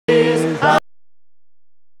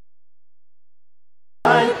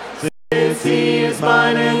is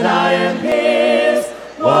mine and I am his.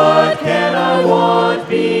 What can I want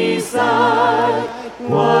beside?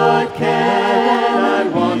 What can I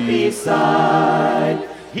want beside?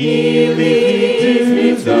 He leads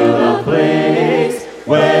me to a place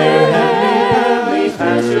where heavenly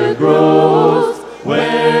pasture grows,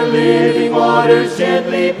 where living waters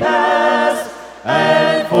gently pass,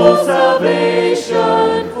 and full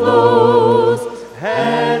salvation flows,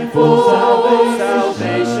 and full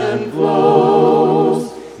salvation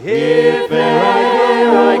flows. If e'er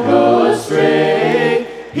I go astray,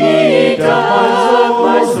 he does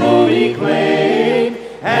my soul reclaim,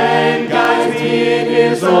 and guides me in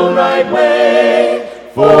his own right way,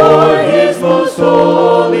 for his most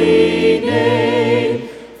holy name,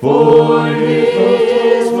 for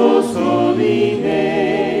his most holy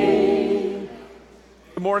name.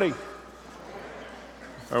 Good morning.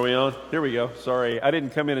 Are we on? Here we go. Sorry, I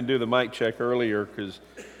didn't come in and do the mic check earlier because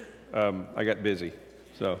I got busy.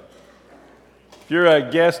 So, if you're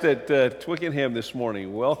a guest at Twickenham this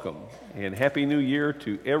morning, welcome and Happy New Year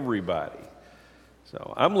to everybody.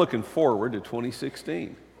 So, I'm looking forward to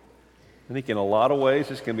 2016. I think in a lot of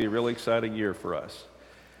ways it's going to be a really exciting year for us.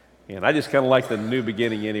 And I just kind of like the new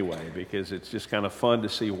beginning anyway, because it's just kind of fun to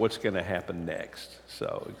see what's going to happen next.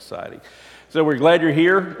 So exciting. So we're glad you're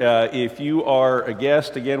here. If you are a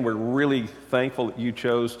guest, again, we're really thankful that you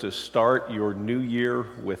chose to start your new year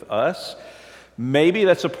with us. Maybe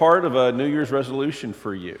that's a part of a New Year's resolution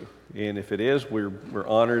for you. And if it is, we're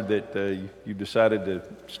honored that you decided to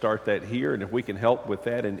start that here. And if we can help with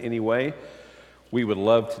that in any way, we would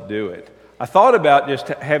love to do it. I thought about just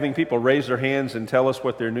having people raise their hands and tell us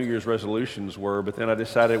what their New Year's resolutions were, but then I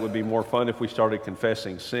decided it would be more fun if we started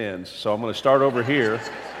confessing sins. So I'm going to start over here.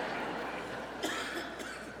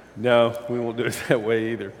 No, we won't do it that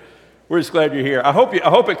way either. We're just glad you're here. I hope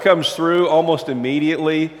it comes through almost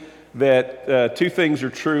immediately that two things are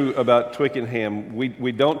true about Twickenham.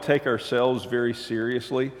 We don't take ourselves very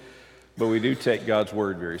seriously, but we do take God's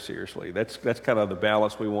Word very seriously. That's kind of the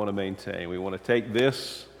balance we want to maintain. We want to take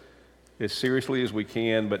this as seriously as we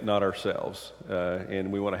can, but not ourselves.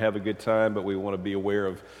 And we want to have a good time, but we want to be aware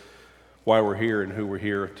of why we're here and who we're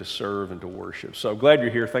here to serve and to worship. So glad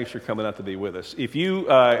you're here. Thanks for coming out to be with us. If you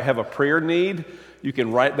have a prayer need, you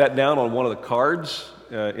can write that down on one of the cards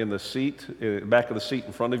in the seat, back of the seat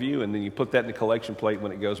in front of you, and then you put that in the collection plate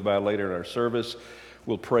when it goes by later in our service.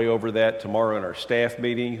 We'll pray over that tomorrow in our staff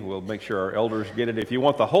meeting. We'll make sure our elders get it. If you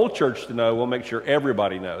want the whole church to know, we'll make sure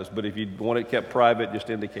everybody knows. But if you want it kept private, just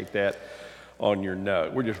indicate that on your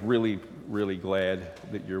note. We're just really, really glad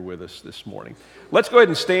that you're with us this morning. Let's go ahead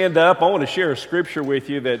and stand up. I want to share a scripture with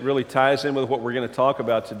you that really ties in with what we're going to talk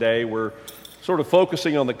about today. We're sort of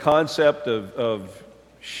focusing on the concept of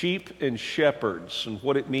sheep and shepherds and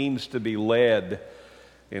what it means to be led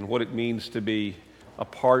and what it means to be a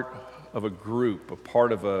part of a group, a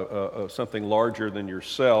part of something larger than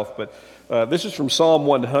yourself. But this is from Psalm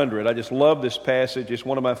 100. I just love this passage. It's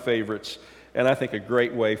one of my favorites, and I think a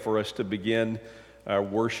great way for us to begin our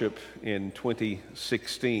worship in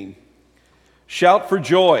 2016. Shout for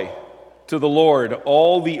joy to the Lord,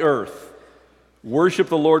 all the earth. Worship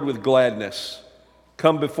the Lord with gladness.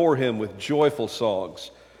 Come before him with joyful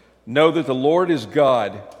songs. Know that the Lord is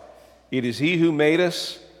God. It is he who made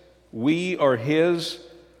us. We are his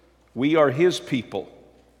people,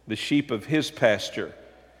 the sheep of his pasture.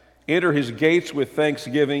 Enter his gates with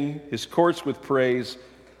thanksgiving, his courts with praise.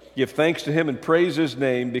 Give thanks to him and praise his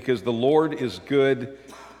name, because the Lord is good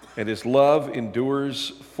and his love endures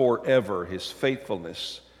forever, his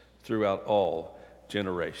faithfulness throughout all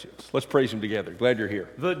generations. Let's praise him together. Glad you're here.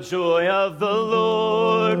 The joy of the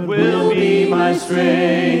Lord will be my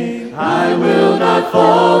strength. I will not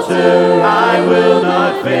falter, I will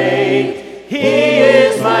not faint. He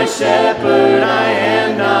is my shepherd, I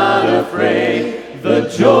am not afraid. The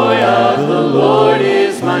joy of the Lord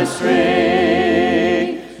is my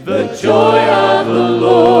strength. The joy of the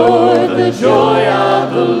Lord, the joy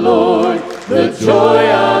of the Lord, the joy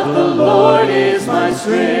of the Lord is my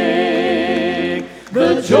strength.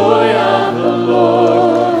 The joy of the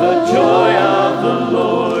Lord, the joy of the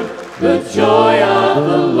Lord, the joy of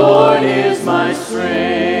the Lord is my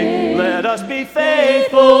strength. Let us be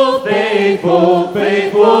faithful, faithful,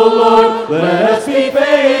 faithful, Lord. Let us be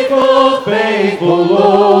faithful, faithful,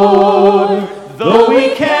 Lord. Though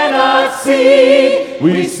we cannot see,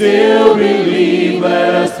 we still believe.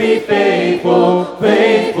 Let us be faithful,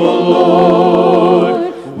 faithful,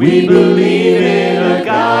 Lord. We believe in a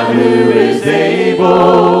God who is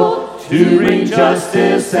able to bring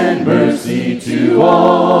justice and mercy to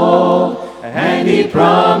all. And he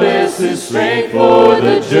promises strength for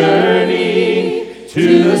the journey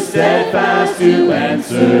to the steadfast to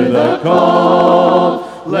answer the call.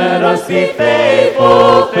 Let us be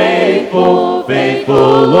faithful, faithful, faithful,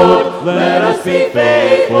 Lord. Let us be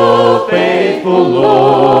faithful, faithful,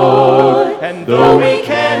 Lord. And though we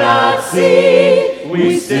cannot see,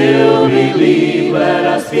 we still believe. Let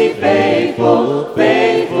us be faithful,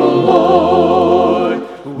 faithful,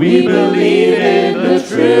 Lord. We believe in the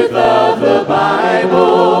truth of the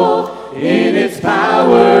Bible, in its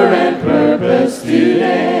power and purpose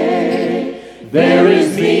today. There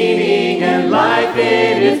is meaning and life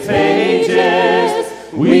in its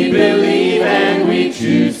pages. We believe and we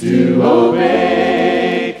choose to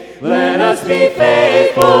obey. Let us be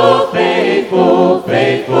faithful, faithful,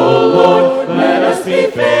 faithful, Lord. Let us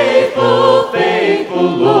be faithful, faithful,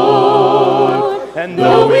 Lord. And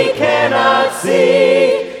though we cannot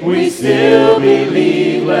see, we still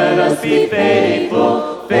believe. Let us be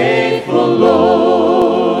faithful, faithful,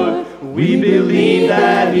 Lord. We believe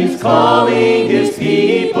that He's calling His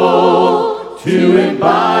people to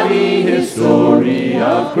embody His story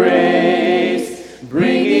of grace,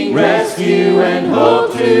 bringing rescue and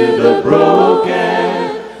hope to the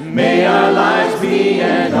broken. May our lives be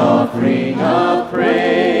an offering of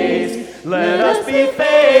praise. Let us be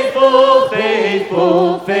faithful,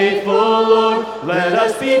 faithful, faithful, Lord. Let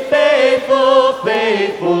us be faithful,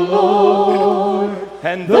 faithful, Lord.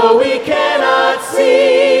 And though we cannot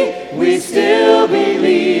see, we still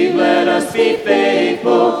believe. Let us be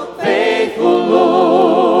faithful, faithful,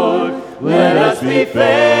 Lord. Let us be faithful.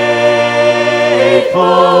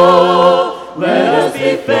 Let us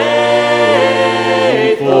be faithful.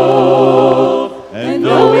 And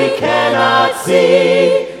though we cannot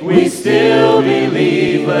see, we still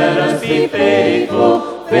believe. Let us be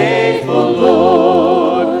faithful, faithful,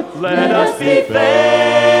 Lord. Let us be faithful.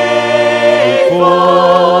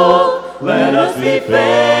 Let us be faithful.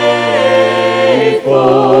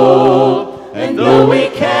 And though we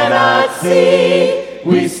cannot see,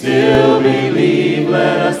 we still believe.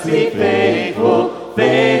 Let us be faithful,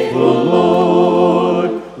 faithful,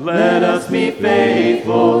 Lord. Let us be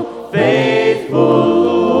faithful, faithful,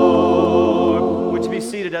 Lord. Would you be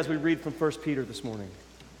seated as we read from 1 Peter this morning?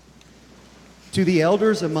 To the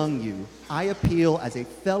elders among you, I appeal as a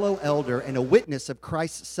fellow elder and a witness of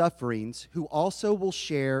Christ's sufferings, who also will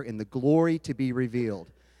share in the glory to be revealed.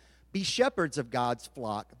 Be shepherds of God's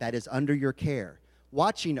flock that is under your care,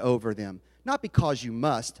 watching over them, not because you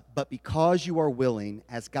must, but because you are willing,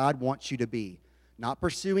 as God wants you to be, not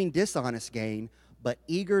pursuing dishonest gain, but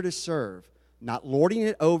eager to serve, not lording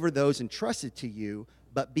it over those entrusted to you,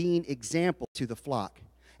 but being example to the flock.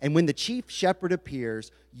 And when the chief shepherd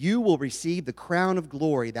appears, you will receive the crown of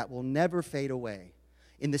glory that will never fade away.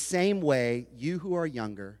 In the same way, you who are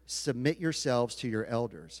younger, submit yourselves to your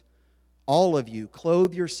elders. All of you,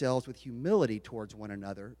 clothe yourselves with humility towards one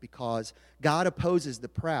another, because God opposes the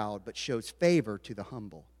proud, but shows favor to the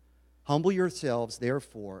humble. Humble yourselves,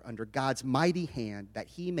 therefore, under God's mighty hand, that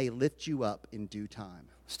He may lift you up in due time.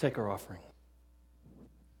 Let's take our offering.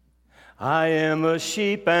 I am a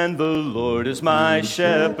sheep and the Lord is my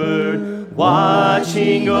shepherd,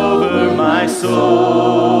 watching over my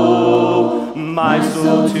soul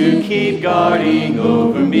to keep guarding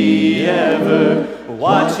over me ever,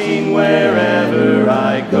 watching wherever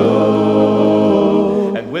I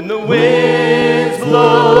go. And when the winds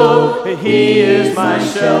blow, He is my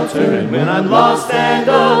shelter, and when I'm lost and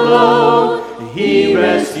alone, He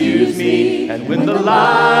rescues me. And when the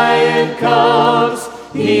lion comes,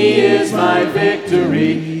 He is my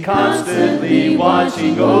victory, constantly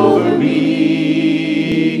watching over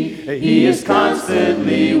me. He is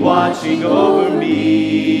constantly watching over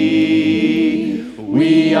me.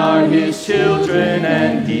 We are His children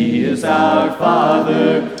and He is our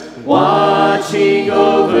Father, watching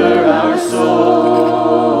over our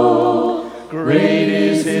soul. Great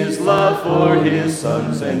is His love for His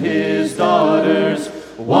sons and His daughters,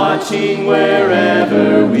 watching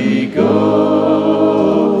wherever we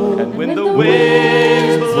go. And when the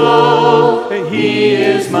winds blow, He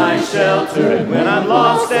is my shelter, and when I'm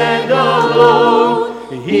lost and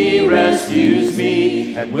alone, He rescues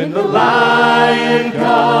me. And when the lion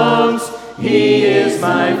comes, He is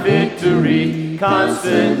my victory,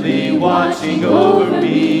 constantly watching over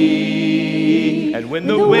me. And when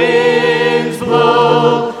the winds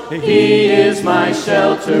blow, He is my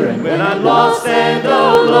shelter, and when I'm lost and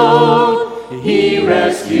alone, He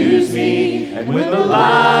rescues me. And when the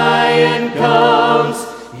lion comes,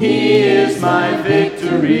 He is my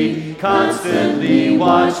victory, constantly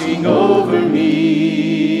watching over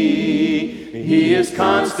me. He is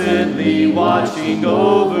constantly watching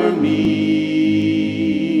over me.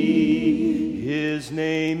 His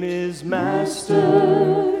name is is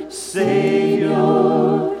Master, Savior,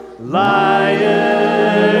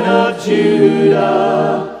 Lion of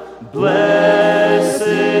Judah,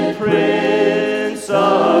 blessed Prince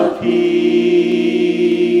of Peace,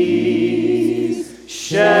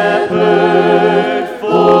 Shepherd,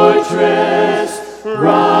 fortress,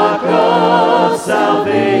 Rock of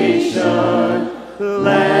salvation,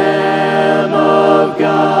 Lamb of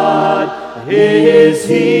God is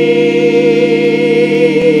He,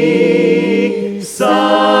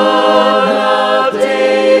 Son of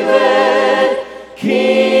David,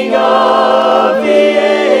 King of the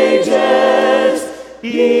ages,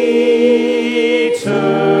 eternal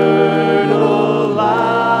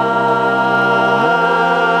life,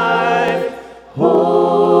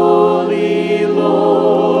 Holy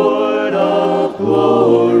Lord of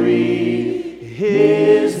glory,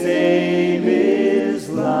 His name is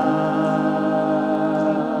life.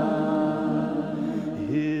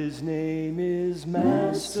 His name is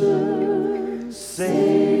Master,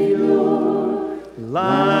 Savior,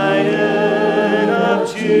 Lion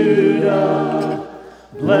of Judah,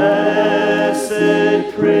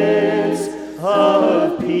 blessed Prince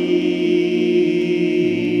of Peace,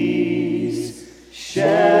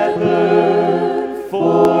 Shepherd,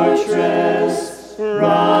 fortress,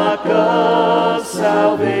 Rock of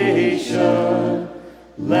salvation,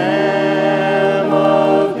 Lamb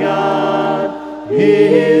of God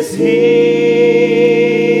is He,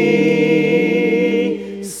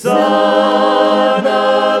 Son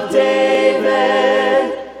of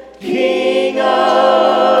David, King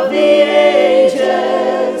of the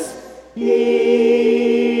ages,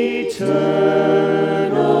 eternal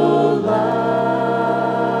life,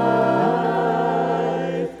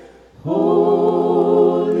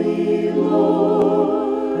 Holy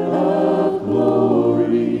Lord of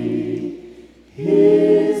glory,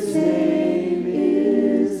 His name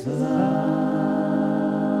is life.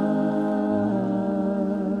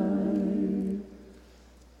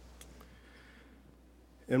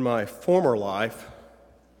 In my former life,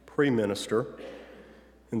 pre-minister,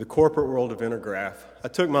 in the corporate world of Intergraph, I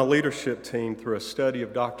took my leadership team through a study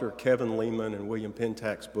of Dr. Kevin Leman and William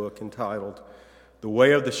Pentak's book entitled The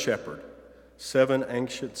Way of the Shepherd, 7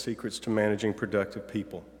 Ancient Secrets to Managing Productive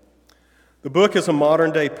People. The book is a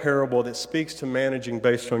modern-day parable that speaks to managing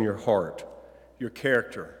based on your heart, your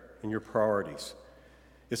character, and your priorities.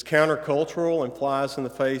 It's countercultural and flies in the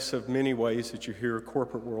face of many ways that you hear a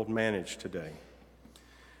corporate world managed today.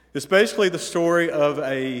 It's basically the story of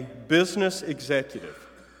a business executive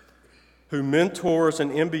who mentors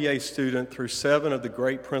an MBA student through 7 of the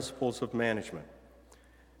great principles of management.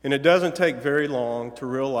 And it doesn't take very long to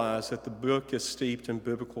realize that the book is steeped in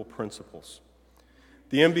biblical principles.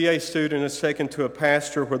 The MBA student is taken to a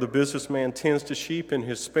pasture where the businessman tends to sheep in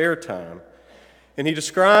his spare time, and he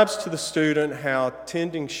describes to the student how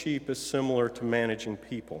tending sheep is similar to managing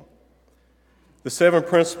people. The 7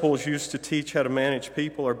 principles used to teach how to manage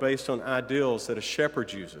people are based on ideals that a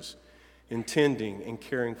shepherd uses in tending and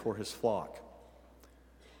caring for his flock.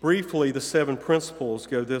 Briefly, the 7 principles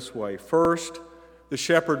go this way. First, the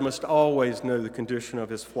shepherd must always know the condition of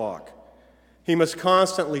his flock. He must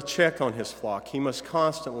constantly check on his flock. He must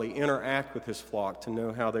constantly interact with his flock to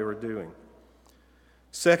know how they were doing.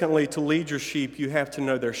 Secondly, to lead your sheep, you have to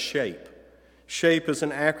know their shape. SHAPE is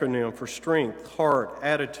an acronym for strength, heart,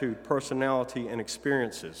 attitude, personality, and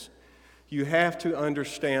experiences. You have to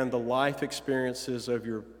understand the life experiences of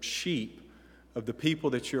your sheep, of the people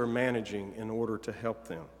that you're managing, in order to help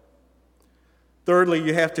them. Thirdly,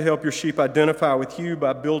 you have to help your sheep identify with you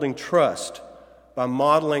by building trust, by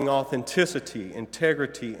modeling authenticity,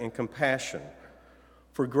 integrity, and compassion.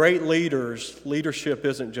 For great leaders, leadership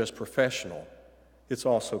isn't just professional, it's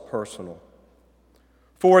also personal.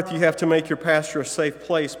 Fourth, you have to make your pasture a safe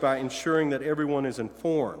place by ensuring that everyone is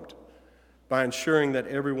informed, by ensuring that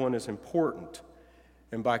everyone is important,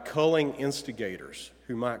 and by culling instigators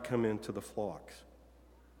who might come into the flocks.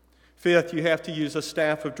 Fifth, you have to use a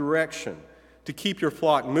staff of direction to keep your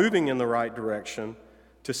flock moving in the right direction,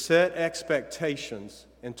 to set expectations,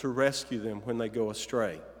 and to rescue them when they go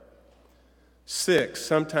astray. Sixth,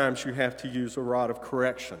 sometimes you have to use a rod of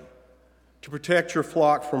correction to protect your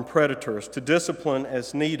flock from predators, to discipline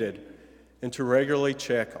as needed, and to regularly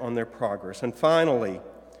check on their progress. And finally,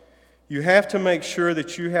 you have to make sure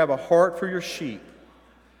that you have a heart for your sheep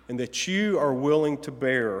and that you are willing to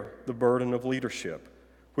bear the burden of leadership,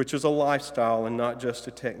 which is a lifestyle and not just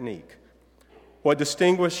a technique. What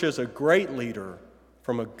distinguishes a great leader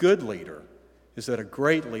from a good leader is that a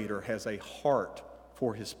great leader has a heart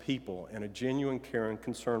for his people and a genuine care and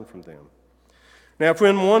concern from them. Now, if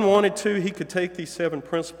when one wanted to, he could take these 7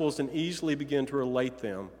 principles and easily begin to relate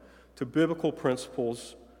them to biblical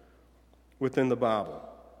principles within the Bible.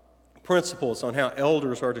 Principles on how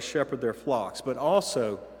elders are to shepherd their flocks, but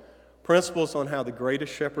also principles on how the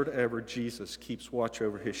greatest shepherd ever, Jesus, keeps watch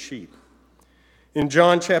over his sheep. In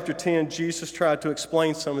John chapter 10, Jesus tried to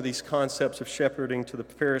explain some of these concepts of shepherding to the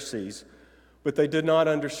Pharisees, but they did not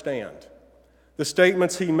understand. The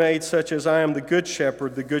statements he made, such as, I am the good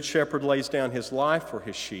shepherd lays down his life for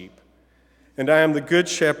his sheep, and I am the good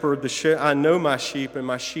shepherd, I know my sheep, and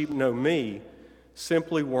my sheep know me,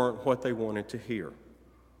 simply weren't what they wanted to hear.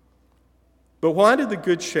 But why did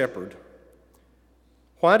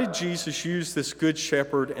Jesus use this good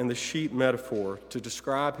shepherd and the sheep metaphor to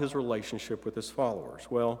describe his relationship with his followers?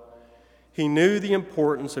 Well, he knew the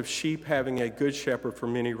importance of sheep having a good shepherd for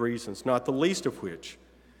many reasons, not the least of which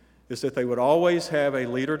is that they would always have a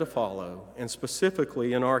leader to follow, and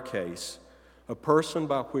specifically, in our case, a person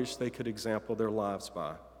by which they could example their lives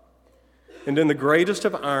by. And in the greatest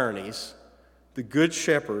of ironies, the good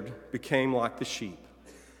shepherd became like the sheep,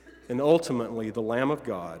 and ultimately the Lamb of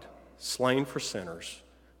God, slain for sinners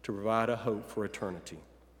to provide a hope for eternity.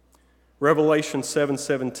 Revelation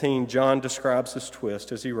 7:17, John describes this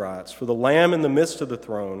twist as he writes, For the Lamb in the midst of the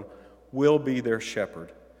throne will be their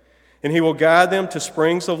shepherd, and he will guide them to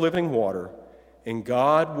springs of living water, and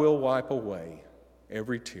God will wipe away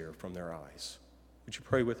every tear from their eyes. Would you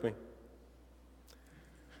pray with me?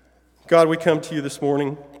 God, we come to you this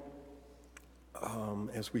morning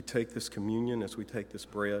as we take this communion, as we take this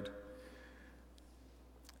bread.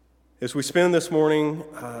 As we spend this morning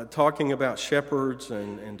talking about shepherds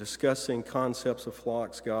and discussing concepts of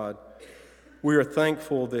flocks, God, we are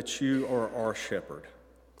thankful that you are our shepherd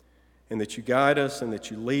and that you guide us and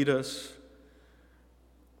that you lead us.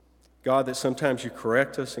 God, that sometimes you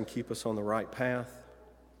correct us and keep us on the right path.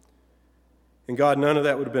 And God, none of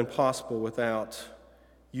that would have been possible without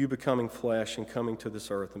you becoming flesh and coming to this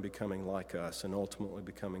earth and becoming like us and ultimately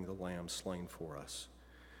becoming the Lamb slain for us.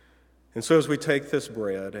 And so as we take this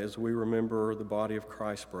bread, as we remember the body of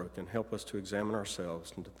Christ broken, help us to examine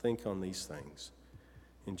ourselves and to think on these things.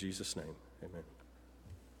 In Jesus' name, amen.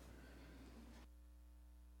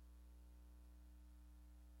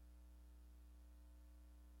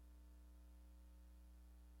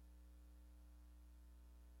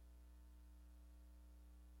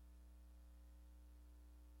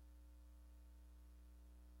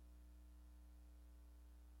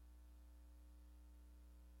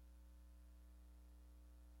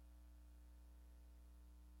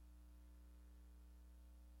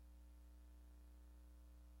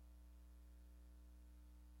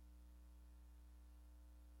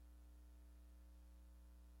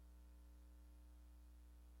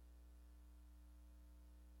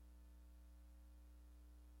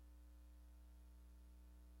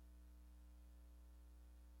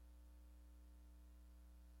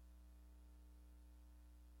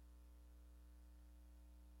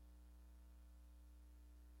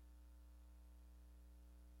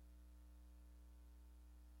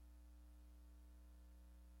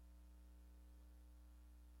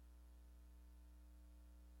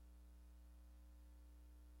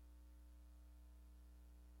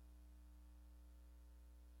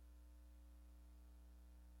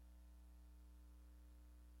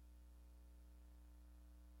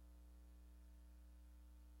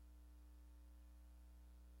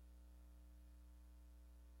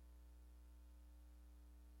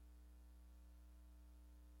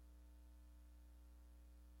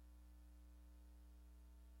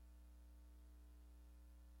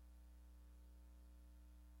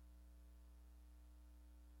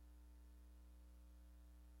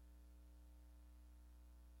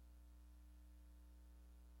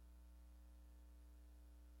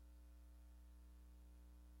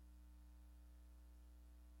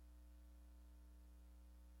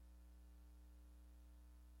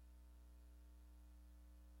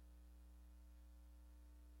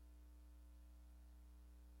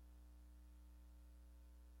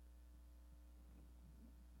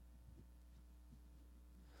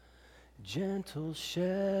 Gentle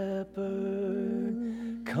shepherd,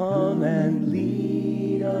 come and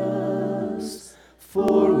lead us,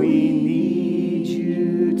 for we need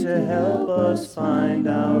you to help us find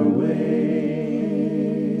our way.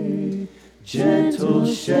 Gentle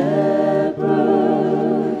shepherd,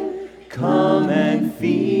 come and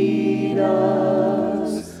feed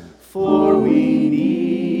us, for we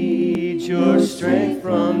need your strength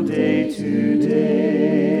from day to day.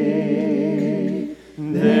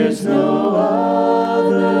 There's no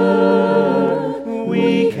other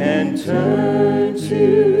we can turn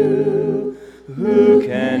to who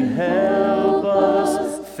can help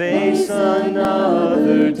us face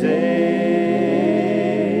another day.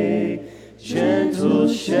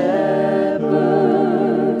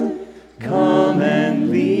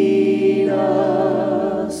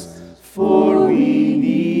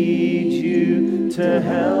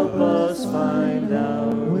 us find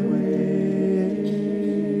our way.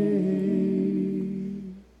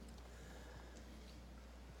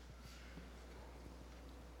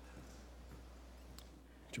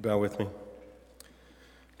 Would you bow with me?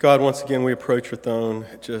 God, once again, we approach your throne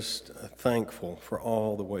just thankful for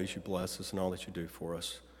all the ways you bless us and all that you do for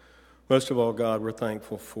us. Most of all, God, we're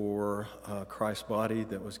thankful for Christ's body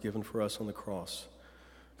that was given for us on the cross.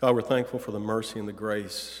 God, we're thankful for the mercy and the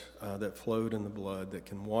grace that flowed in the blood that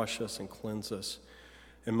can wash us and cleanse us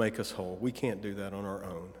and make us whole. We can't do that on our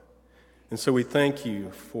own. And so we thank you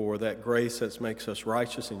for that grace that makes us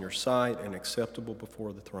righteous in your sight and acceptable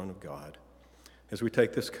before the throne of God. As we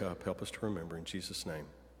take this cup, help us to remember in Jesus' name.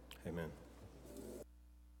 Amen.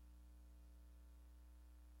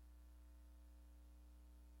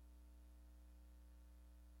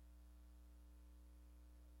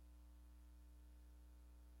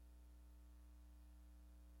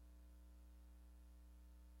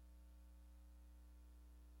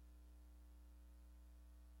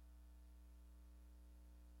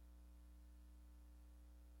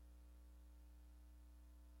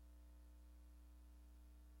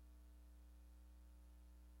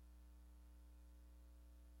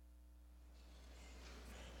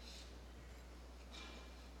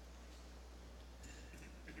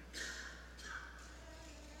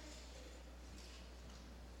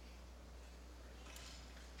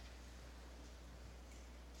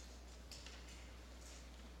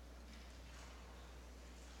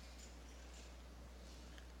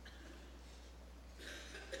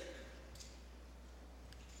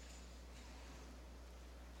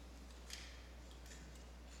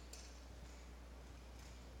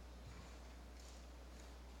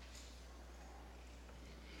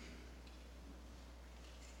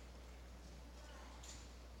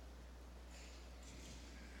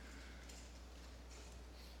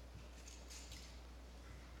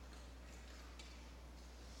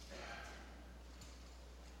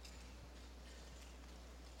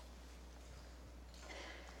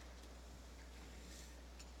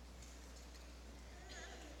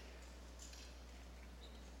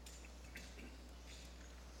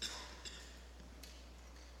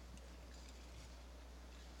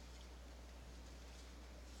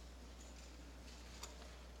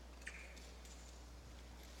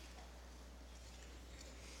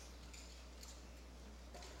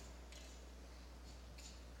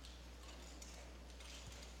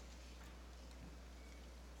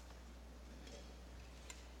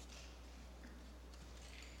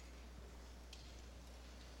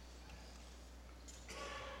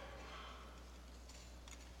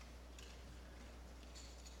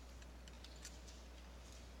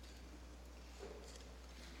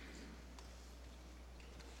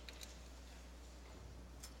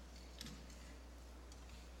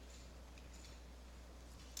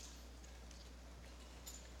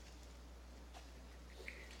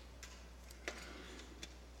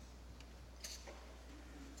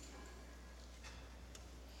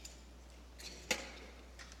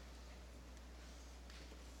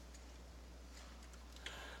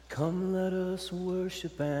 Come, let us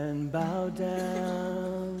worship and bow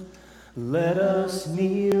down. Let us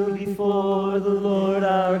kneel before the Lord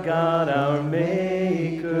our God, our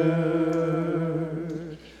Maker.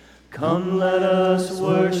 Come, let us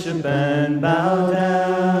worship and bow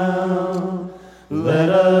down. Let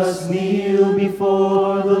us kneel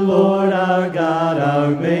before the Lord our God,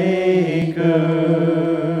 our Maker.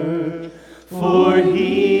 For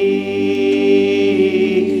he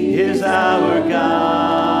is our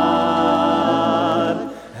God,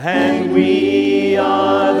 and we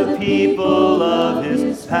are the people of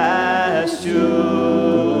his pasture,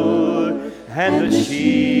 and the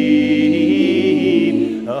sheep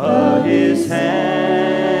of his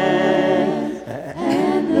hand,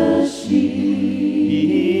 and the sheep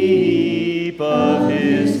of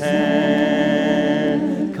his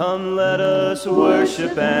hand. Come, let us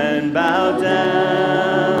worship and bow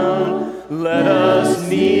down. Let us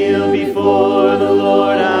kneel before the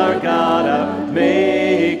Lord our God, our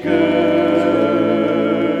Maker.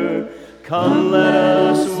 Come, let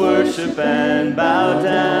us worship and bow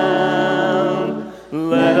down.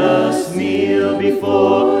 Let us kneel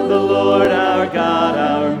before the Lord our God,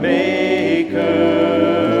 our Maker.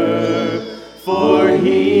 For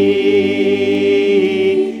he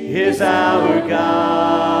is our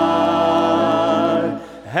God,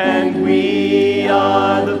 and we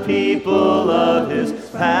are the people of his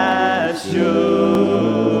pasture,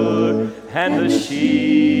 and the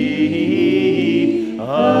sheep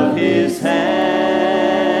of his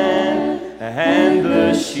hand, and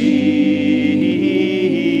the sheep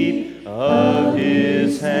of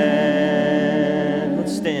his hand.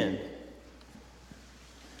 Let's stand.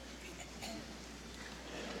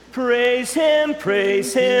 Praise Him,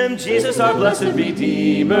 Jesus our blessed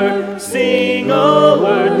Redeemer. Sing a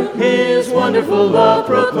word, His wonderful love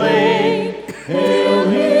proclaim. Hail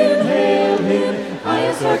Him,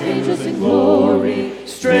 highest archangels in glory.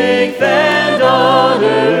 Strength and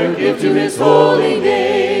honor give to His holy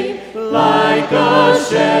name. Like a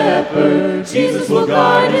shepherd, Jesus will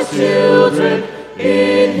guard His children.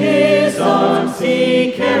 In His arms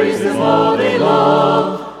He carries them all day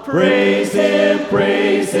long. Praise Him,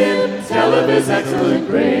 tell of His excellent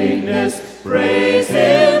greatness. Praise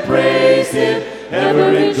Him,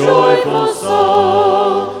 ever in joyful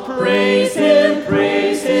song. Praise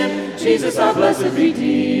Him, Jesus our blessed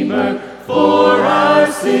Redeemer. For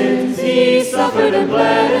our sins He suffered and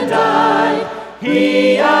bled and died.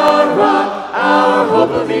 He our rock, our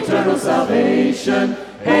hope of eternal salvation.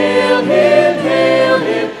 Hail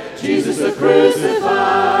Him, Jesus the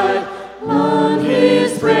crucified. On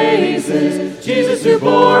His praises, Jesus who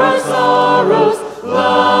bore our sorrows,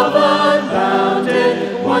 love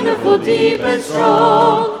unbounded, wonderful, deep, and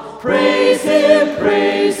strong. Praise Him,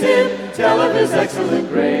 tell of His excellent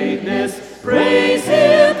greatness. Praise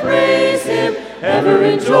Him, ever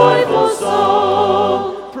in joyful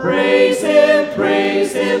song. Praise Him,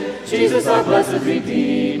 Jesus our blessed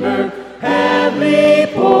Redeemer. Heavenly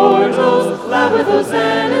portals loud with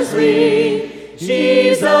hosannas ring.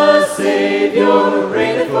 Jesus, Savior,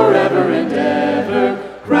 reigneth forever and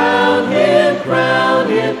ever. Crown Him,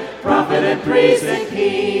 prophet and priest and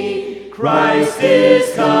king. Christ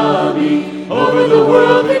is coming, over the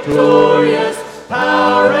world victorious.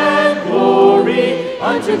 Power and glory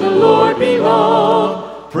unto the Lord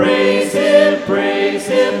belong. Praise Him,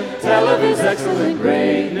 tell of His excellent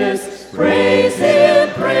greatness. Praise Him,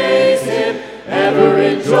 ever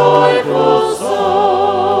in joyful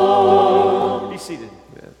song. Be seated.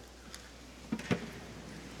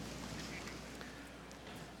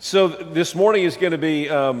 So this morning is going to be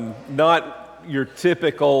not your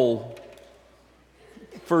typical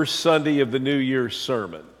first Sunday of the New Year's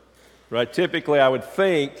sermon, right? Typically, I would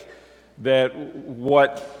think that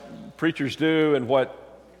what preachers do and what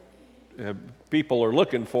people are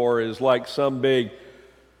looking for is like some big,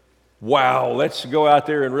 wow, let's go out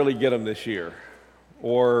there and really get them this year.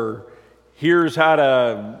 Or here's how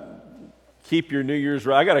to keep your New Year's,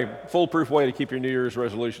 I got a foolproof way to keep your New Year's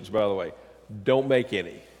resolutions, by the way. Don't make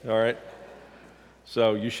any, all right?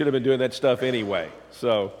 So you should have been doing that stuff anyway.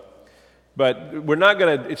 But we're not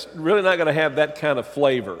going to, it's really not going to have that kind of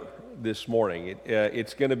flavor this morning.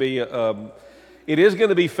 It's going to be, it is going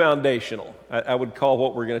to be foundational. I would call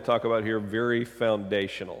what we're going to talk about here very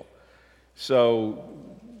foundational. So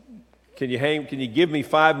can you give me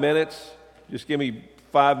 5 minutes? Just give me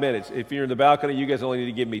 5 minutes. If you're in the balcony, you guys only need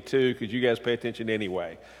to give me 2 because you guys pay attention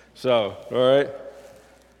anyway. So, all right?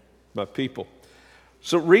 My people.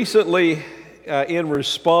 So recently, in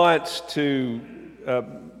response to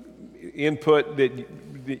input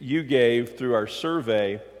that you gave through our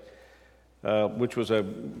survey, which was a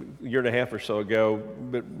year and a half or so ago,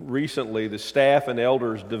 but recently the staff and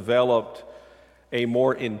elders developed a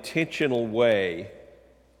more intentional way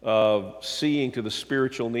of seeing to the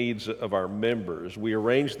spiritual needs of our members. We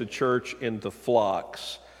arranged the church into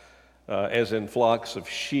flocks, as in flocks of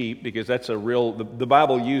sheep, because that's the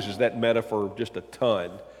Bible uses that metaphor just a ton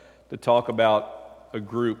to talk about a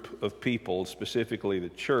group of people, specifically the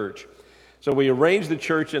church. So we arranged the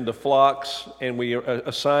church into flocks, and we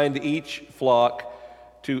assigned each flock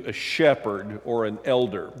to a shepherd or an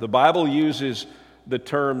elder. The Bible uses the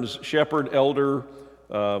terms shepherd, elder,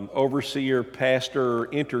 overseer, pastor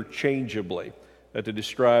interchangeably to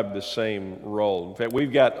describe the same role. In fact,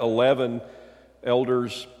 we've got 11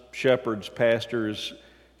 elders, shepherds, pastors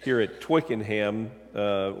here at Twickenham,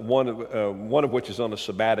 one of which is on a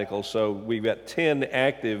sabbatical, so we've got 10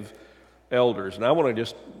 active elders. And I want to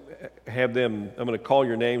just have them, I'm going to call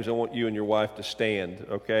your names. I want you and your wife to stand,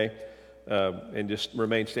 okay? And just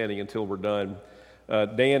remain standing until we're done.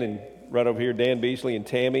 Dan, and right over here, Dan Beasley and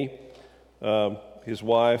Tammy, his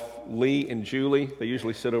wife, Lee and Julie. They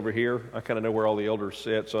usually sit over here. I kind of know where all the elders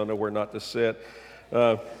sit, so I know where not to sit.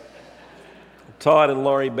 Todd and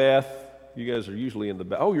Laurie Beth, you guys are usually in the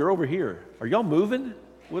back. Oh, you're over here. Are y'all moving?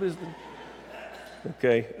 What is the...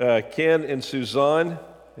 Okay. Ken and Suzanne,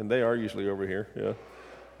 and they are usually over here, yeah.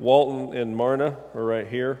 Walton and Marna are right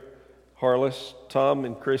here. Harless, Tom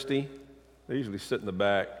and Christy, they usually sit in the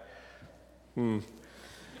back.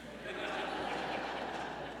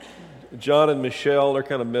 John and Michelle, they're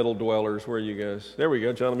kind of middle dwellers. Where are you guys? There we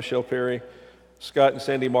go, John and Michelle Perry. Scott and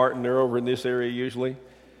Sandy Martin, they're over in this area usually.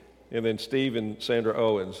 And then Steve and Sandra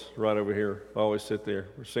Owens, right over here, always sit there.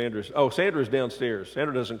 Sandra's downstairs.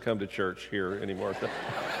 Sandra doesn't come to church here anymore.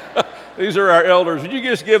 These are our elders. Would you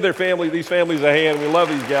just give these families a hand? We love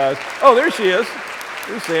these guys. Oh, there she is.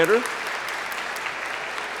 There's Sandra.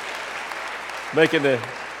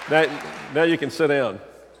 Now you can sit down.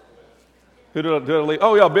 Who did I leave?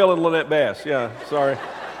 Oh, yeah, Bill and Lynette Bass. Yeah, sorry.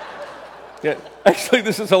 Yeah, actually,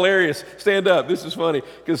 this is hilarious. Stand up. This is funny.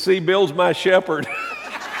 Because, see, Bill's my shepherd.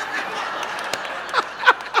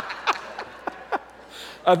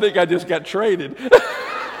 I think I just got traded.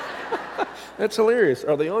 That's hilarious.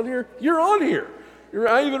 Are they on here? You're on here.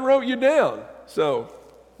 I even wrote you down. So,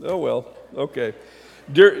 oh well, okay.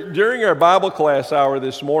 During our Bible class hour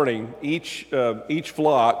this morning, each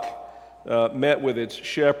flock met with its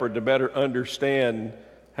shepherd to better understand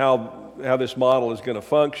how this model is going to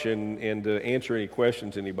function and to answer any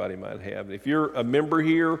questions anybody might have. If you're a member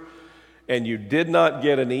here and you did not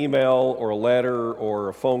get an email or a letter or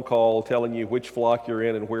a phone call telling you which flock you're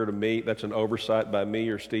in and where to meet, that's an oversight by me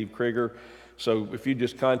or Steve Krieger. So if you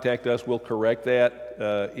just contact us, we'll correct that.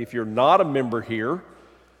 If you're not a member here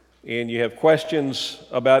and you have questions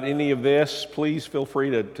about any of this, please feel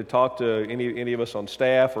free to talk to any of us on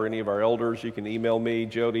staff or any of our elders. You can email me,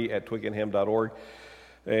 jody@twickenham.org.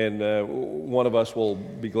 And one of us will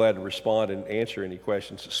be glad to respond and answer any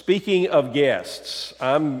questions. Speaking of guests,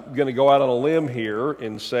 I'm going to go out on a limb here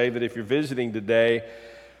and say that if you're visiting today,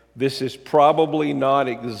 this is probably not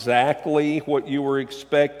exactly what you were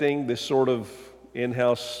expecting, this sort of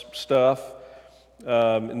in-house stuff,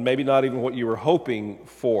 and maybe not even what you were hoping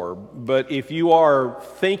for. But if you are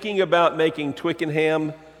thinking about making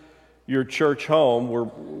Twickenham your church home,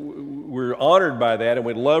 we're honored by that and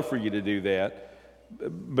we'd love for you to do that.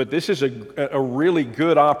 But this is a really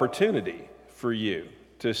good opportunity for you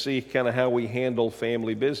to see kind of how we handle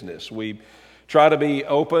family business. We try to be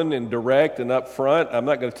open and direct and upfront. I'm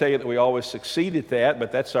not going to tell you that we always succeed at that, but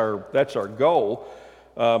that's our goal.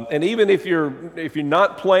 And even if you're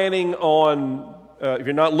not planning on, if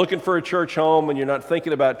you're not looking for a church home and you're not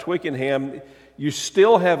thinking about Twickenham, you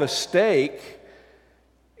still have a stake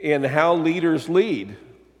in how leaders lead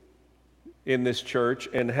in this church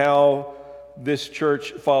and how this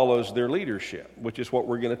church follows their leadership, which is what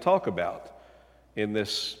we're going to talk about in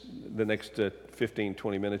the next 15,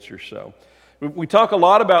 20 minutes or so. We talk a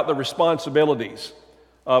lot about the responsibilities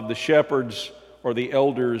of the shepherds or the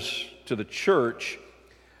elders to the church.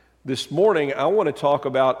 This morning, I want to talk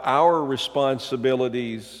about our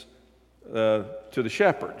responsibilities to the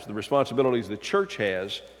shepherds, the responsibilities the church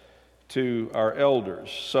has to our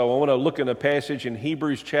elders. So I want to look in a passage in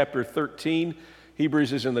Hebrews chapter 13.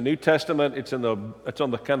 Hebrews is in the New Testament. It's on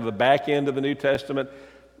the kind of the back end of the New Testament.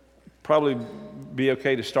 Probably be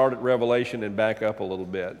okay to start at Revelation and back up a little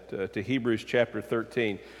bit to Hebrews chapter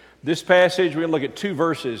 13. This passage, we're going to look at two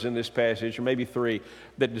verses in this passage, or maybe three,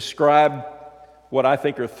 that describe what I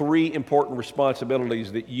think are three important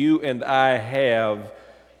responsibilities that you and I have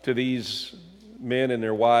to these men and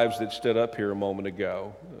their wives that stood up here a moment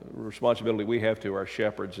ago. Responsibility we have to our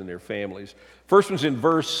shepherds and their families. First one's in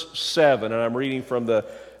verse 7, and I'm reading from the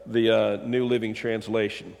New Living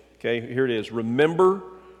Translation. Okay, here it is. Remember,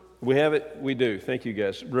 we have it? We do. Thank you,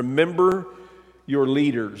 guys. Remember your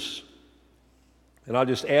leaders. And I'll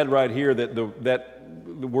just add right here that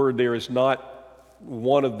the word there is not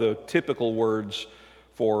one of the typical words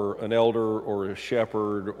for an elder or a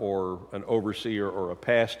shepherd or an overseer or a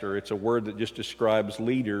pastor. It's a word that just describes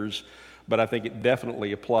leaders, but I think it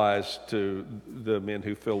definitely applies to the men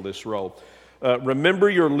who fill this role. Remember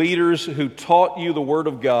your leaders who taught you the Word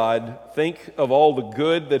of God. Think of all the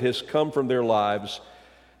good that has come from their lives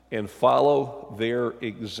and follow their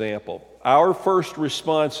example. Our first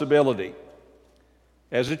responsibility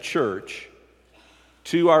as a church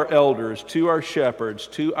to our elders, to our shepherds,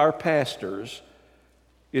 to our pastors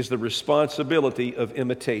is the responsibility of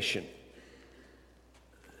imitation.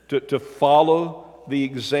 To follow the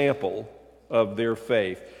example of their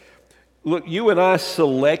faith. Look, you and I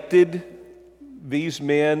selected these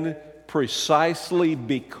men precisely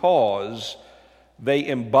because they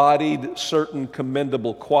embodied certain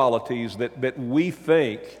commendable qualities that we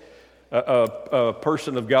think a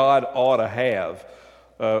person of God ought to have.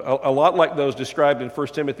 A lot like those described in 1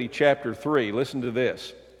 Timothy chapter 3. Listen to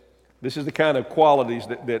this. This is the kind of qualities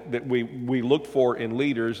that we look for in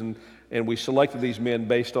leaders, and we selected these men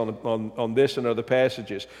based on this and other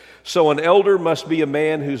passages. So an elder must be a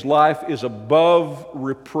man whose life is above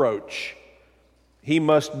reproach. He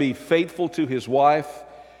must be faithful to his wife.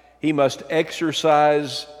 He must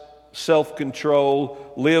exercise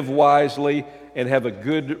self-control, live wisely, and have a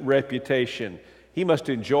good reputation. He must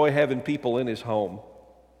enjoy having people in his home.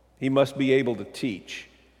 He must be able to teach.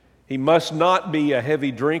 He must not be a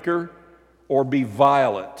heavy drinker or be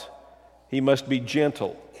violent. He must be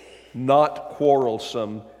gentle, not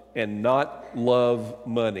quarrelsome, and not love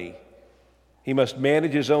money. He must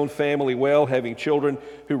manage his own family well, having children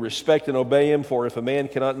who respect and obey him. For if a man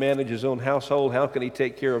cannot manage his own household, how can he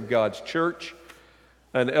take care of God's church?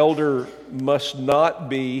 An elder must not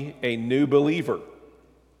be a new believer,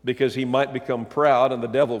 because he might become proud and the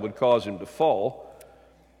devil would cause him to fall.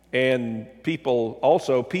 And people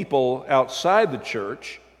outside the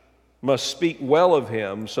church must speak well of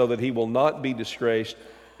him so that he will not be disgraced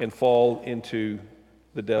and fall into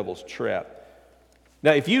the devil's trap.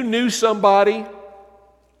 Now, if you knew somebody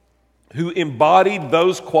who embodied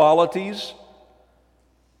those qualities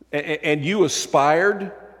and you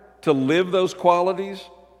aspired to live those qualities,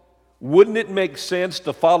 wouldn't it make sense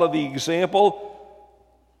to follow the example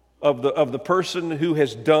of the person who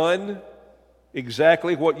has done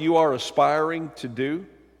exactly what you are aspiring to do?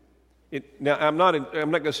 Now, I'm not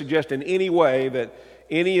going to suggest in any way that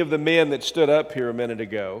any of the men that stood up here a minute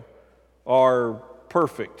ago are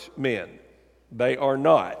perfect men. They are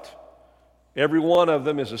not. Every one of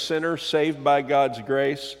them is a sinner saved by God's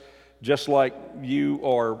grace, just like you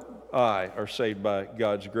or I are saved by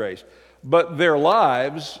God's grace. But their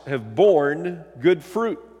lives have borne good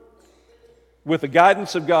fruit. With the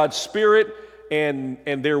guidance of God's Spirit and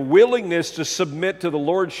their willingness to submit to the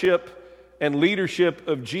lordship and leadership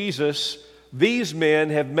of Jesus, these men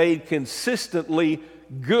have made consistently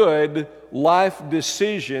good life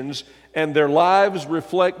decisions, and their lives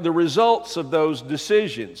reflect the results of those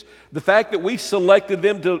decisions. The fact that we selected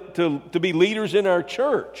them to be leaders in our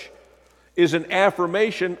church is an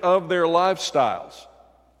affirmation of their lifestyles.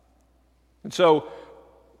 And so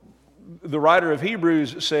the writer of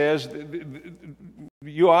Hebrews says,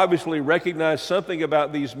 you obviously recognize something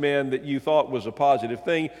about these men that you thought was a positive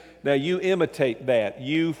thing. Now you imitate that.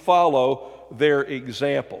 You follow their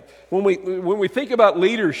example. When we think about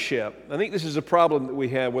leadership, I think this is a problem that we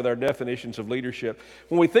have with our definitions of leadership.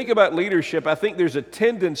 When we think about leadership, I think there's a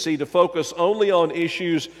tendency to focus only on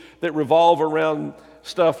issues that revolve around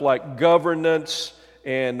stuff like governance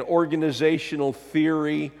and organizational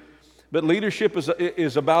theory. But leadership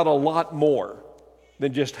is about a lot more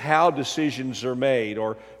than just how decisions are made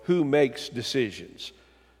or who makes decisions.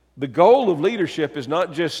 The goal of leadership is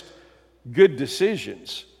not just good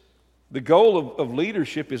decisions. The goal of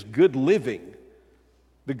leadership is good living.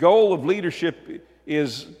 The goal of leadership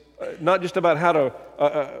is not just about how to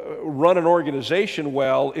run an organization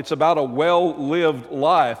well, it's about a well-lived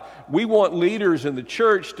life. We want leaders in the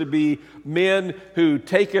church to be men who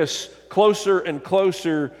take us closer and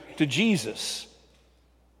closer to Jesus.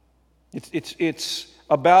 It's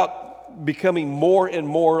about becoming more and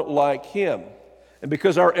more like Him. And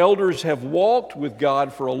because our elders have walked with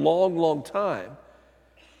God for a long, long time,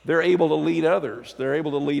 they're able to lead others. They're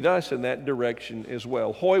able to lead us in that direction as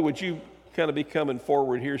well. Hoy, would you kind of be coming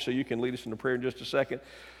forward here so you can lead us into prayer in just a second?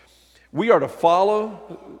 We are to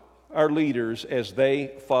follow our leaders as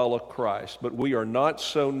they follow Christ, but we are not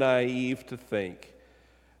so naive to think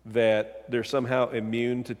that they're somehow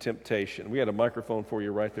immune to temptation. We had a microphone for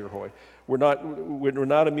you right there, Hoy. We're not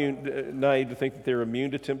naive to think that they're immune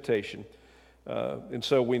to temptation, and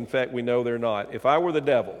so in fact we know they're not. If I were the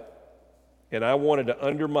devil and I wanted to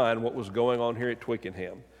undermine what was going on here at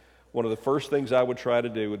Twickenham, one of the first things I would try to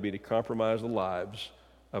do would be to compromise the lives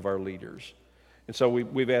of our leaders. And so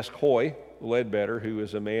we've asked Hoy Ledbetter, who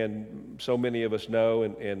is a man so many of us know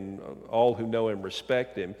and all who know him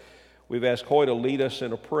respect him, we've asked Hoy to lead us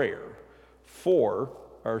in a prayer for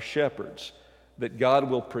our shepherds, that God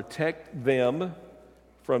will protect them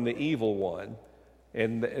from the evil one,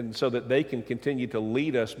 and so that they can continue to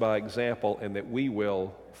lead us by example, and that we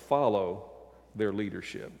will follow their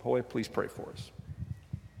leadership. Hoy, please pray for us.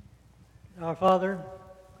 Our Father,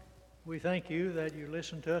 we thank you that you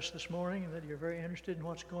listened to us this morning and that you're very interested in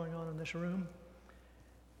what's going on in this room.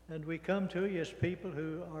 And we come to you as people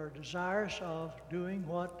who are desirous of doing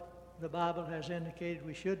what the Bible has indicated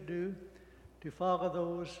we should do, to follow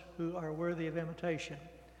those who are worthy of imitation.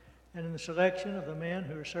 And in the selection of the men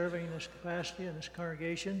who are serving in this capacity in this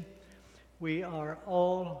congregation, we are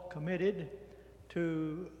all committed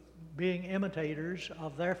to being imitators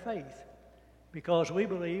of their faith, because we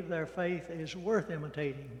believe their faith is worth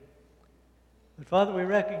imitating. But Father, we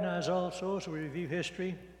recognize also, as we review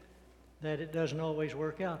history, that it doesn't always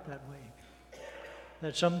work out that way.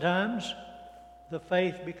 That sometimes the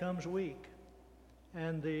faith becomes weak,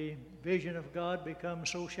 and the vision of God becomes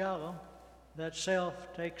so shallow that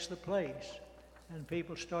self takes the place, and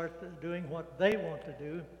people start doing what they want to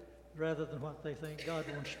do rather than what they think God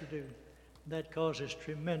wants to do. that causes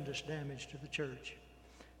tremendous damage to the church.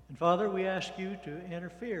 And Father, we ask you to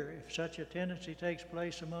interfere if such a tendency takes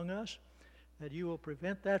place among us, that you will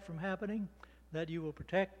prevent that from happening, that you will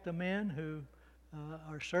protect the men who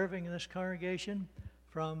are serving in this congregation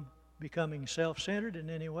from becoming self-centered in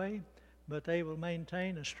any way, but they will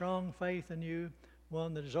maintain a strong faith in you,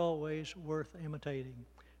 one that is always worth imitating.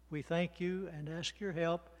 We thank you and ask your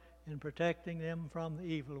help in protecting them from the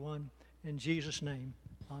evil one. In Jesus' name,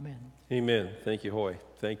 amen. Amen. Thank you, Hoy.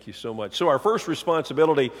 Thank you so much. So our first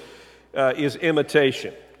responsibility is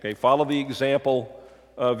imitation. Okay, follow the example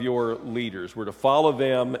of your leaders. We're to follow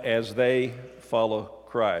them as they follow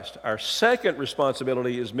Christ. Our second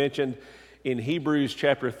responsibility is mentioned in Hebrews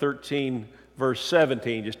chapter 13, verse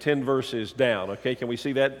 17, just 10 verses down. Okay, can we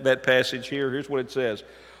see that passage here? Here's what it says.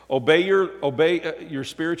 Obey your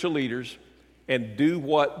spiritual leaders and do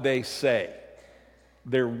what they say.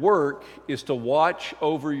 Their work is to watch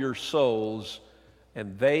over your souls,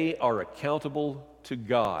 and they are accountable to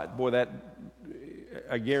God. Boy, that,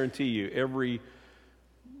 I guarantee you, every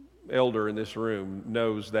elder in this room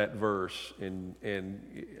knows that verse, and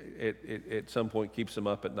it at some point keeps them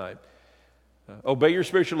up at night. Obey your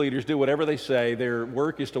spiritual leaders, do whatever they say. Their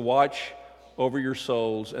work is to watch over your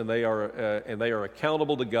souls, and they are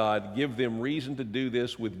accountable to God. Give them reason to do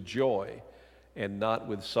this with joy and not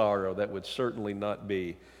with sorrow. That would certainly not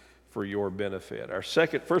be for your benefit. Our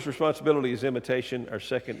first responsibility is imitation. Our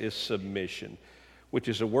second is submission, which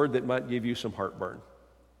is a word that might give you some heartburn.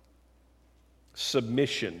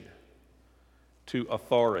 Submission to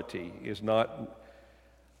authority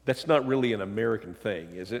that's not really an American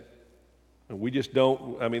thing, is it? We just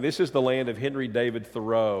don't, this is the land of Henry David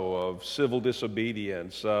Thoreau, of civil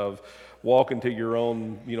disobedience, of walking to your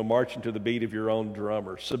own, marching to the beat of your own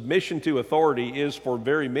drummer. Submission to authority is, for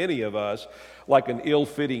very many of us, like an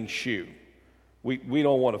ill-fitting shoe. We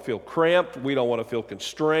don't want to feel cramped. We don't want to feel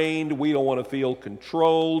constrained. We don't want to feel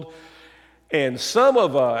controlled. And some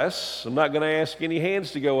of us, I'm not going to ask any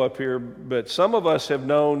hands to go up here, but some of us have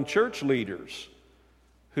known church leaders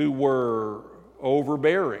who were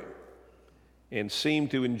overbearing and seemed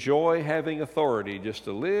to enjoy having authority just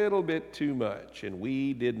a little bit too much, and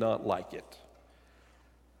we did not like it.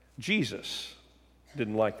 Jesus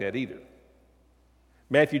didn't like that either.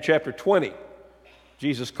 Matthew chapter 20,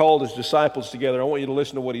 Jesus called his disciples together. I want you to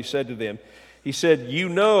listen to what he said to them. He said, "You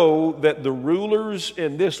know that the rulers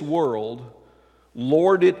in this world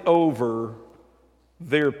lord it over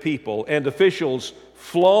their people, and officials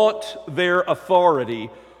flaunt their authority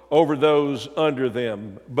over those under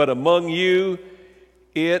them. But among you,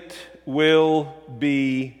 it will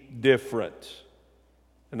be different."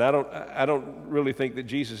 And I don't really think that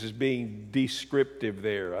Jesus is being descriptive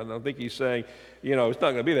there. I don't think he's saying, it's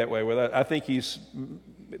not going to be that way with that. I think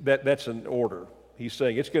that's an order. He's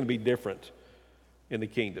saying it's going to be different in the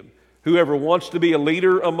kingdom. Whoever wants to be a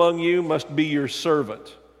leader among you must be your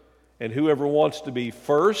servant. And whoever wants to be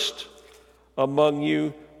first among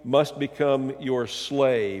you must become your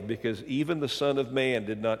slave, because even the Son of Man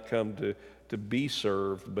did not come to be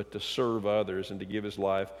served, but to serve others and to give his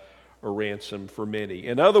life a ransom for many.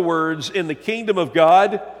 In other words, in the kingdom of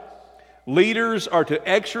God, leaders are to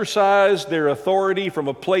exercise their authority from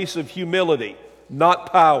a place of humility,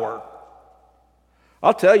 not power.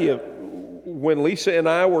 I'll tell you, when Lisa and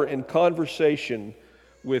I were in conversation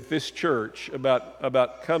with this church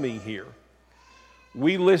about coming here,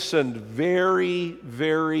 we listened very,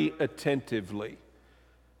 very attentively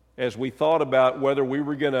as we thought about whether we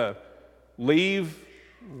were going to leave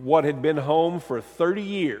what had been home for 30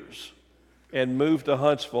 years and move to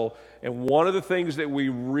Huntsville. And one of the things that we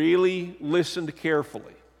really listened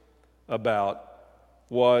carefully about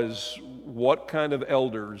was, what kind of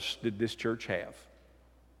elders did this church have?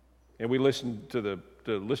 And we listened to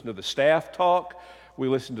the staff talk. We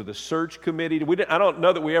listened to the search committee. I don't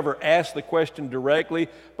know that we ever asked the question directly,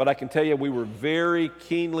 but I can tell you we were very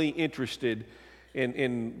keenly interested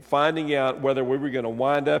in finding out whether we were going to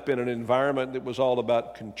wind up in an environment that was all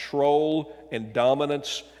about control and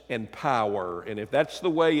dominance and power. And if that's the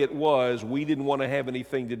way it was, we didn't want to have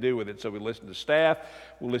anything to do with it. So we listened to staff,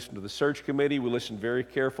 we listened to the search committee, we listened very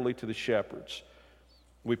carefully to the shepherds.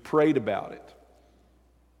 We prayed about it.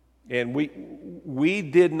 And we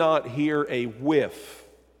did not hear a whiff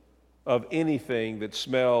of anything that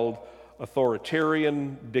smelled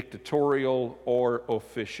authoritarian, dictatorial, or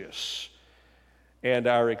officious. And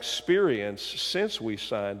our experience since we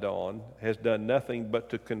signed on has done nothing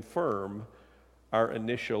but to confirm our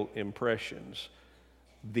initial impressions.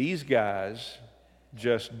 These guys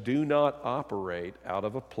just do not operate out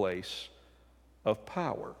of a place of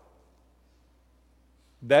power.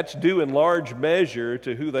 That's due in large measure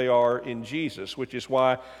to who they are in Jesus, which is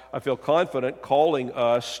why I feel confident calling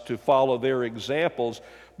us to follow their examples,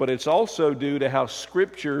 but it's also due to how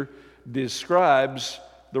Scripture describes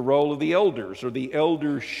the role of the elders or the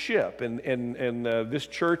eldership. And this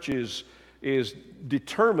church is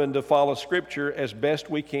determined to follow Scripture as best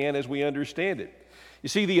we can as we understand it. You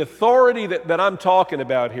see, the authority that I'm talking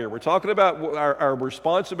about here, we're talking about our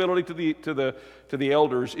responsibility to the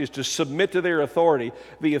elders is to submit to their authority.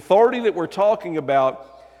 The authority that we're talking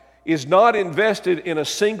about is not invested in a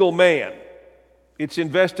single man. It's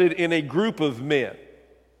invested in a group of men.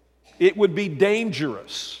 It would be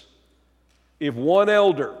dangerous if one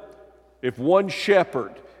elder, if one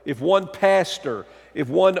shepherd, if one pastor, if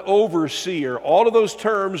one overseer, all of those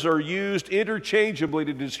terms are used interchangeably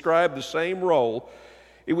to describe the same role.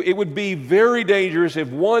 It would be very dangerous if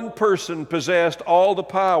one person possessed all the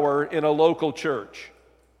power in a local church.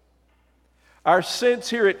 Our sense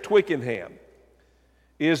here at Twickenham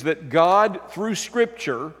is that God, through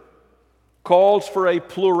Scripture, calls for a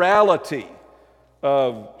plurality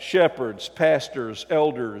of shepherds, pastors,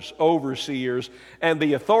 elders, overseers, and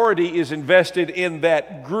the authority is invested in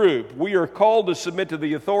that group. We are called to submit to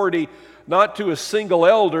the authority not to a single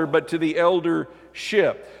elder, but to the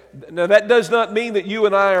eldership. Now, that does not mean that you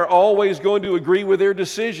and I are always going to agree with their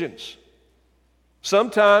decisions.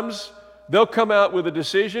 Sometimes they'll come out with a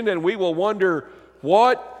decision and we will wonder,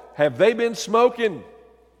 what have they been smoking?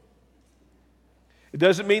 It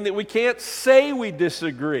doesn't mean that we can't say we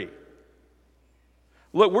disagree.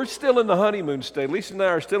 Look, we're still in the honeymoon stage. Lisa and I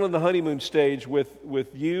are still in the honeymoon stage with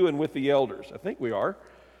you and with the elders. I think we are.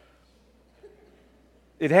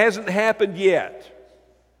 It hasn't happened yet.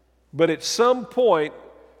 But at some point,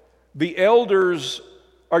 the elders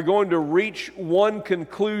are going to reach one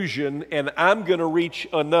conclusion and I'm going to reach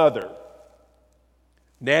another.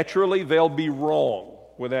 Naturally, they'll be wrong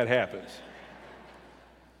when that happens.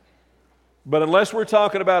 But unless we're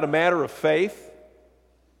talking about a matter of faith,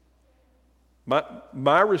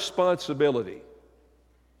 my responsibility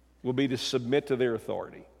will be to submit to their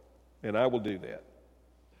authority, and I will do that.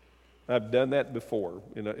 I've done that before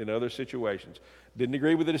in other situations. Didn't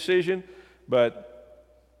agree with the decision, but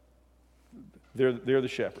they're the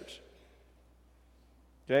shepherds.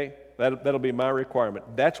 Okay? That'll be my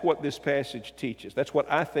requirement. That's what this passage teaches. That's what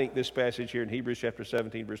I think this passage here in Hebrews chapter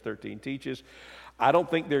 17, verse 13 teaches. I don't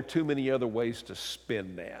think there are too many other ways to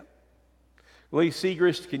spin that. Lee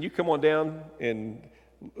Segrist, can you come on down and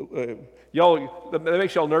y'all? That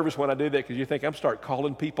makes y'all nervous when I do that because you think I'm start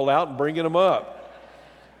calling people out and bringing them up.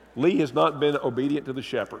 Lee has not been obedient to the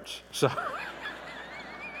shepherds, so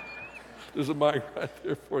there's a mic right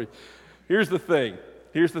there for you. Here's the thing.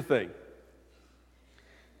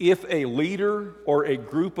 If a leader or a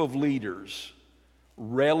group of leaders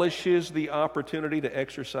relishes the opportunity to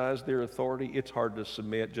exercise their authority, it's hard to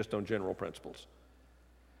submit just on general principles.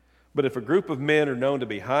 But if a group of men are known to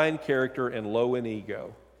be high in character and low in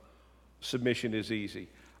ego, submission is easy.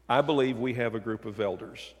 I believe we have a group of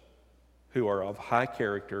elders who are of high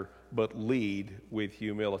character but lead with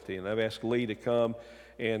humility. And I've asked Lee to come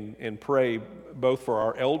and pray both for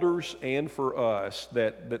our elders and for us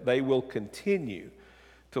that they will continue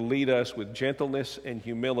to lead us with gentleness and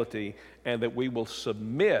humility and that we will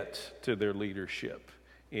submit to their leadership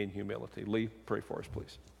in humility. Lee, pray for us,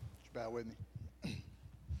 please. Just bow with me.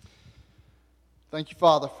 Thank you,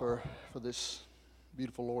 Father, for this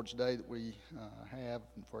beautiful Lord's Day that we have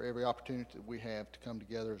and for every opportunity that we have to come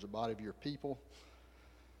together as a body of your people.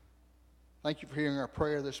 Thank you for hearing our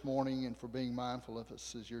prayer this morning and for being mindful of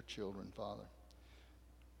us as your children, Father.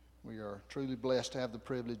 We are truly blessed to have the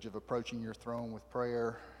privilege of approaching your throne with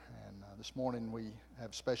prayer. And this morning we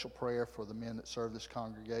have special prayer for the men that serve this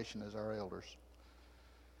congregation as our elders.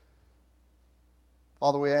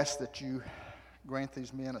 Father, we ask that you grant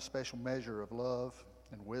these men a special measure of love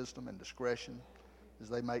and wisdom and discretion as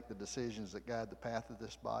they make the decisions that guide the path of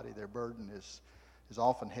this body. Their burden is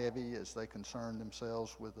often heavy as they concern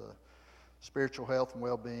themselves with the spiritual health and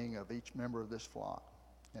well-being of each member of this flock.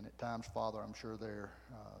 And at times, Father, I'm sure their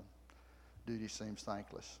duty seems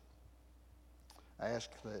thankless. I ask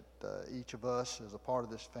that each of us as a part of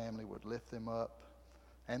this family would lift them up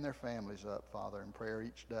and their families up, Father, in prayer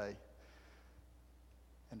each day.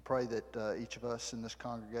 And pray that each of us in this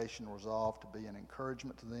congregation resolve to be an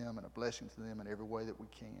encouragement to them and a blessing to them in every way that we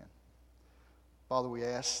can. Father, we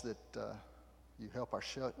ask that you help our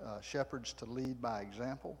shepherds to lead by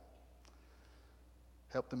example.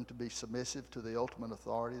 Help them to be submissive to the ultimate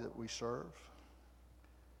authority that we serve.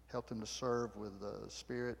 Help them to serve with the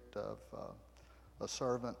spirit of a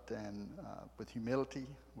servant and with humility,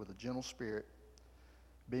 with a gentle spirit.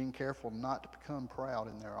 being careful not to become proud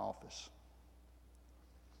in their office.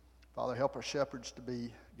 Father, help our shepherds to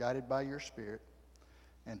be guided by your Spirit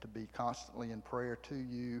and to be constantly in prayer to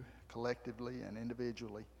you collectively and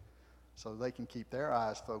individually so they can keep their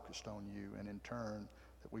eyes focused on you, and in turn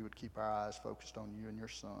that we would keep our eyes focused on you and your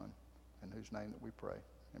Son, in whose name that we pray.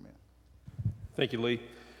 Amen. Thank you, Lee.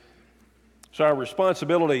 So our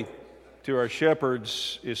responsibility to our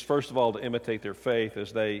shepherds is, first of all, to imitate their faith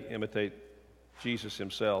as they imitate Jesus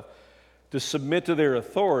himself, to submit to their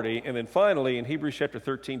authority, and then finally, in Hebrews chapter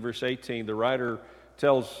 13, verse 18, the writer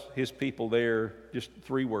tells his people there just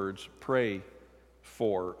 3 words: pray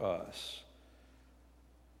for us.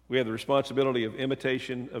 We have the responsibility of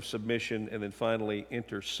imitation, of submission, and then finally,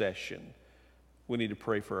 intercession. We need to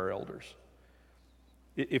pray for our elders.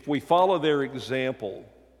 If we follow their example,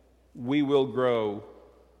 we will grow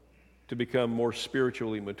to become more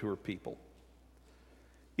spiritually mature people.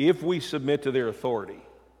 If we submit to their authority,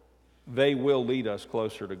 they will lead us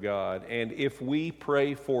closer to God. And if we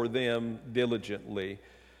pray for them diligently,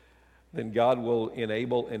 then God will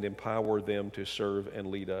enable and empower them to serve and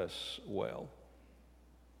lead us well.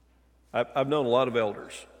 I've known a lot of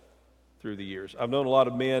elders through the years. I've known a lot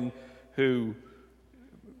of men who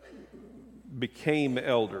became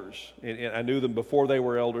elders. And I knew them before they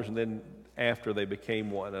were elders and then after they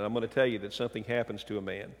became one. And I'm going to tell you that something happens to a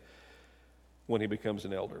man when he becomes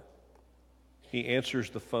an elder. He answers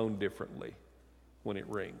the phone differently when it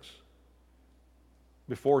rings.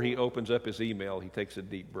 Before he opens up his email, he takes a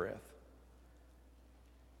deep breath.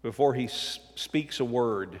 Before he speaks a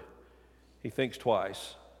word, he thinks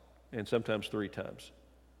twice and sometimes 3 times.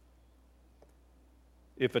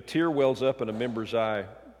 If a tear wells up in a member's eye,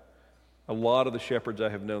 a lot of the shepherds I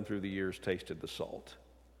have known through the years tasted the salt.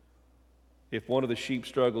 If one of the sheep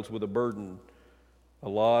struggles with a burden, a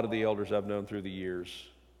lot of the elders I've known through the years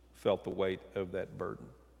felt the weight of that burden.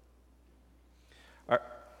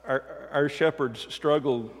 Our shepherds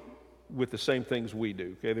struggle with the same things we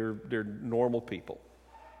do. Okay, they're normal people.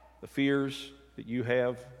 The fears that you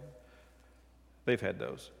have, they've had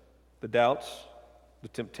those. The doubts, the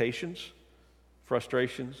temptations,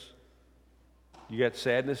 frustrations. You got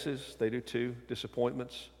sadnesses, they do too,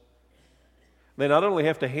 disappointments. They not only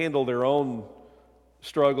have to handle their own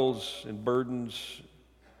struggles and burdens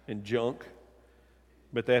and junk,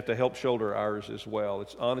 but they have to help shoulder ours as well.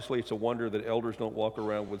 Honestly, it's a wonder that elders don't walk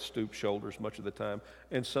around with stooped shoulders much of the time,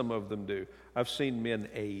 and some of them do. I've seen men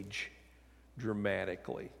age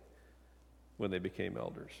dramatically when they became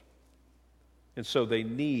elders. And so they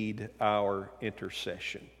need our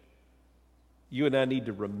intercession. You and I need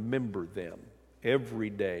to remember them every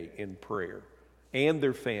day in prayer, and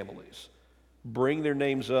their families. Bring their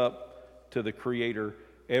names up to the Creator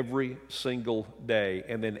every single day.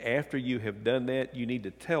 And then after you have done that, you need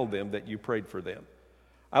to tell them that you prayed for them.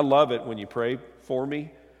 I love it when you pray for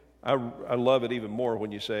me. I love it even more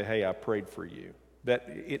when you say, hey, I prayed for you. That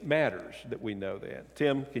it matters that we know that.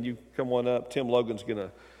 Tim, can you come on up? Tim Logan's going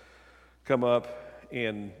to come up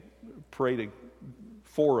and pray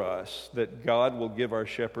for us that God will give our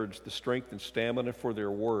shepherds the strength and stamina for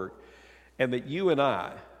their work, and that you and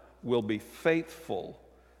I will be faithful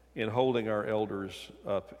in holding our elders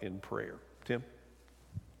up in prayer. Tim?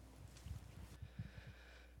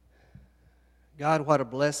 God, what a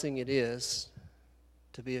blessing it is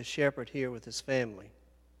to be a shepherd here with his family.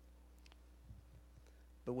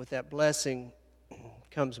 But with that blessing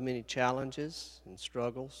comes many challenges and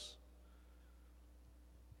struggles.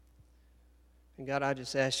 And God, I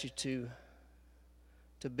just ask you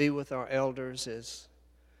to be with our elders as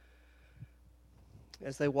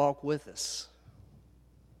they walk with us,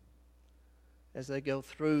 as they go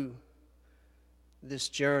through this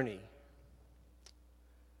journey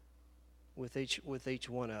with each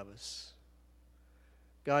one of us.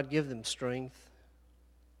 God, give them strength.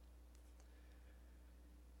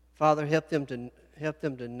 Father, help them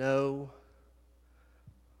to know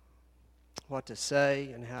what to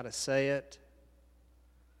say and how to say it.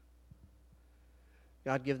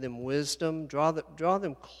 God, give them wisdom. Draw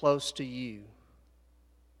them close to you.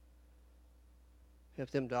 Help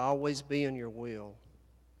them to always be in your will.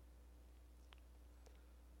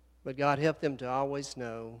 But God, help them to always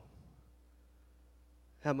know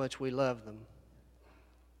how much we love them.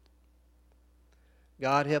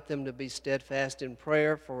 God, help them to be steadfast in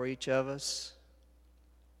prayer for each of us.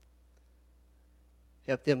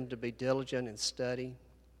 Help them to be diligent in study.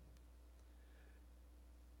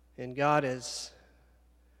 And God, as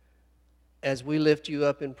we lift you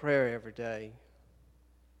up in prayer every day,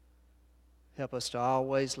 help us to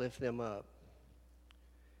always lift them up.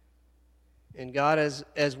 And God,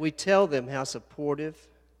 as we tell them how supportive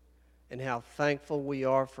and how thankful we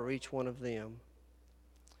are for each one of them.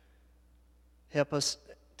 Help us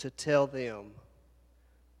to tell them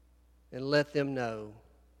and let them know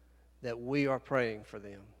that we are praying for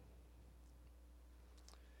them.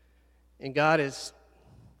 And God, as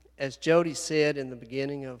Jody said in the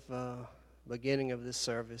beginning of this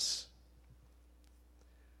service,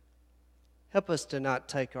 help us to not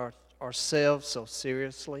take ourselves so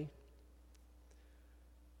seriously,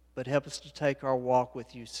 but help us to take our walk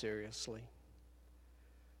with you seriously.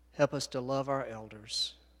 Help us to love our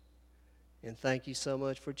elders. And thank you so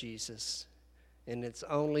much for Jesus. And it's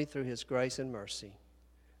only through his grace and mercy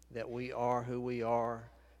that we are who we are,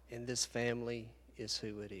 and this family is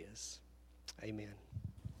who it is. Amen.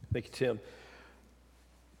 Thank you, Tim.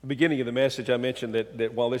 The beginning of the message, I mentioned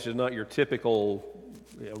that while this is not your typical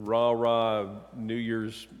rah-rah New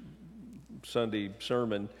Year's Sunday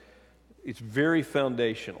sermon, it's very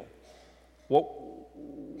foundational.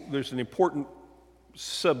 There's an important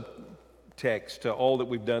subtext to all that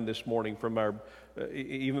we've done this morning from our,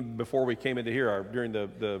 even before we came into here, during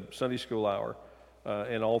the Sunday school hour,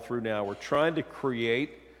 and all through now. We're trying to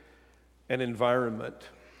create an environment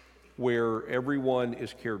where everyone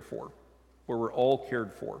is cared for, where we're all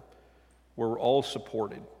cared for, where we're all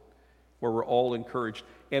supported, where we're all encouraged,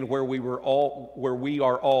 and where we are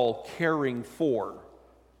all caring for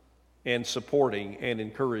and supporting and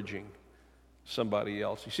encouraging somebody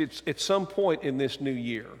else. You see, it's at some point in this new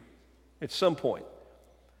year, at some point,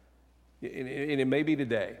 and it may be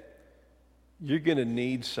today, you're going to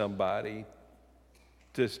need somebody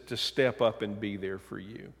to step up and be there for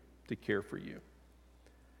you, to care for you.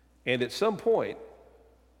 And at some point,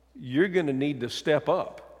 you're going to need to step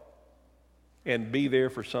up and be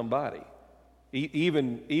there for somebody,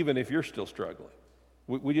 even if you're still struggling.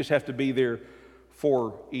 We just have to be there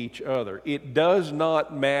for each other. It does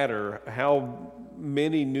not matter how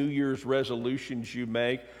many New Year's resolutions you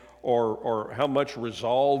make or how much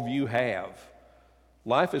resolve you have.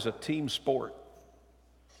 Life is a team sport.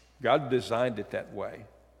 God designed it that way.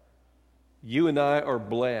 You and I are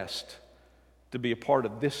blessed to be a part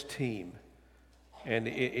of this team. And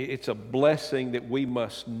it's a blessing that we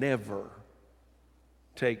must never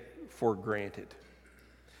take for granted.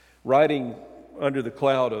 Writing under the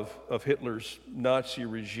cloud of Hitler's Nazi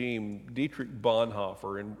regime, Dietrich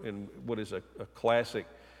Bonhoeffer, in what is a classic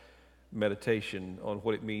meditation on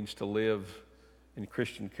what it means to live in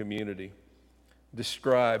Christian community,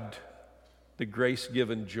 described the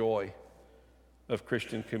grace-given joy of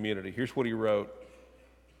Christian community. Here's what he wrote: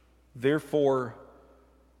 "Therefore,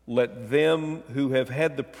 let them who have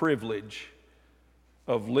had the privilege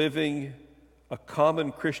of living a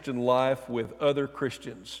common Christian life with other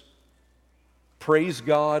Christians praise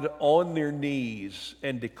God on their knees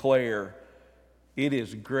and declare, 'It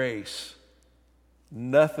is grace,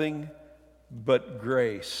 nothing but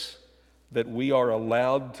grace, that we are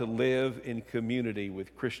allowed to live in community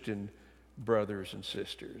with Christian brothers and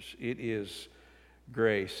sisters.'" It is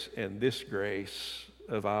grace, and this grace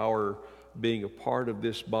of our being a part of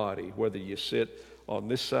this body, whether you sit on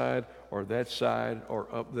this side or that side or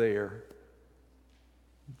up there,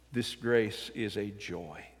 this grace is a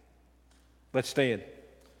joy. Let's stand.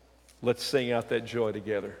 Let's sing out that joy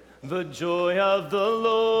together. The joy of the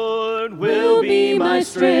Lord will be my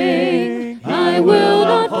strength. I will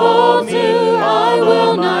not falter, I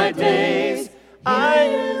will not daze. I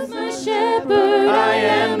am my shepherd, I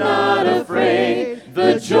am not afraid.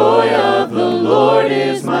 The joy of the Lord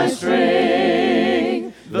is my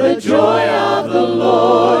strength. The joy of the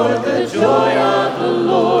Lord, the joy of the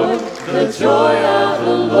Lord, the joy of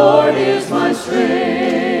the Lord is my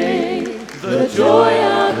strength. The joy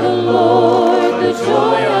of the Lord, the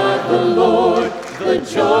joy of the Lord, the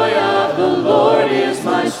joy of the Lord is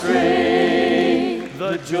my strength.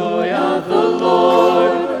 The joy of the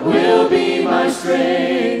Lord will be my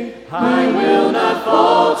strength. I will not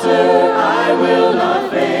falter, I will not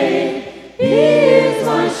faint. He is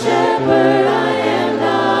my shepherd, I am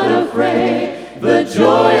not afraid. The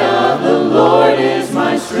joy of the Lord is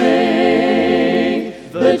my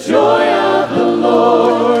strength. The joy of the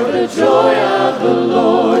Lord, the joy of the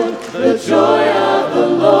Lord, the joy of the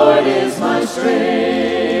Lord is my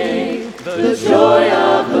strength. The joy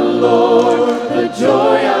of the Lord, the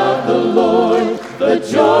joy of the Lord, the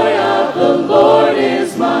joy of the Lord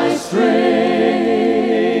is my strength.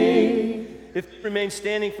 If you remain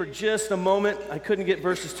standing for just a moment, I couldn't get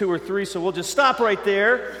verses 2 or 3, so we'll just stop right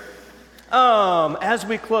there. As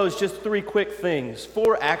we close, just 3 quick things.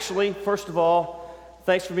 4, actually. First of all,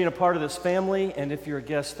 thanks for being a part of this family, and if you're a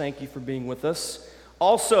guest, thank you for being with us.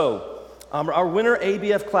 Also, our winter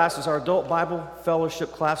ABF classes, our Adult Bible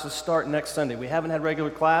Fellowship classes, start next Sunday. We haven't had regular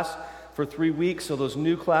class, for 3 weeks, so those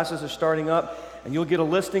new classes are starting up, and you'll get a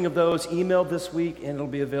listing of those emailed this week, and it'll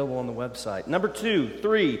be available on the website. Number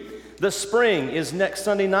 3, the spring is next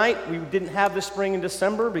Sunday night. We didn't have the spring in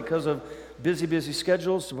December because of busy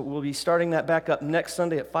schedules, but we'll be starting that back up next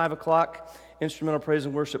Sunday at 5 o'clock. Instrumental praise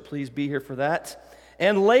and worship, please be here for that.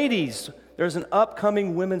 And ladies, there's an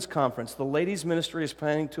upcoming women's conference. The ladies ministry is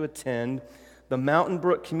planning to attend the Mountain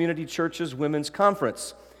Brook Community Church's Women's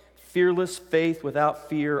Conference, Fearless Faith Without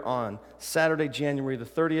Fear, on Saturday, January the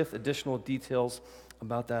 30th. Additional details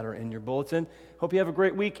about that are in your bulletin. Hope you have a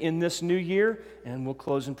great week in this new year, and we'll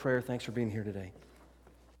close in prayer. Thanks for being here today.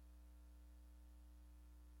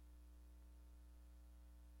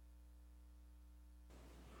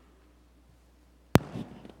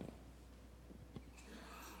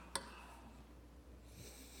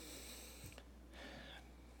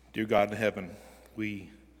 Dear God in heaven, we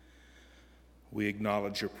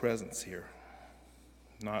acknowledge your presence here,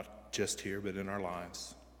 not just here, but in our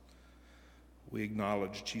lives. We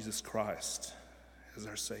acknowledge Jesus Christ as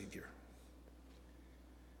our Savior.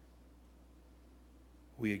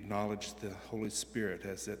 We acknowledge the Holy Spirit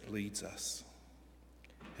as it leads us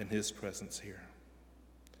in his presence here.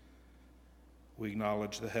 We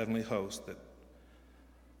acknowledge the heavenly host that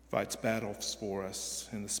fights battles for us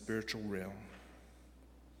in the spiritual realm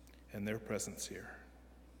and their presence here.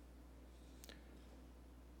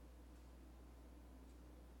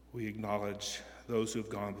 We acknowledge those who have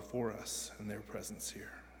gone before us and their presence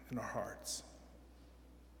here in our hearts.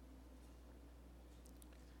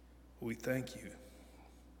 We thank you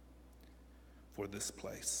for this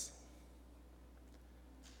place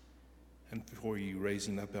and for you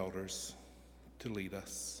raising up elders to lead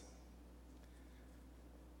us.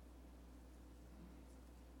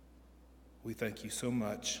 We thank you so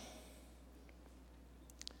much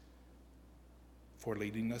for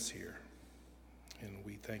leading us here. And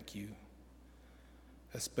we thank you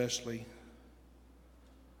especially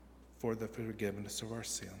for the forgiveness of our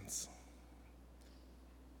sins.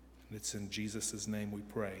 And it's in Jesus' name we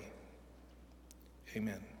pray.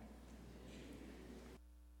 Amen.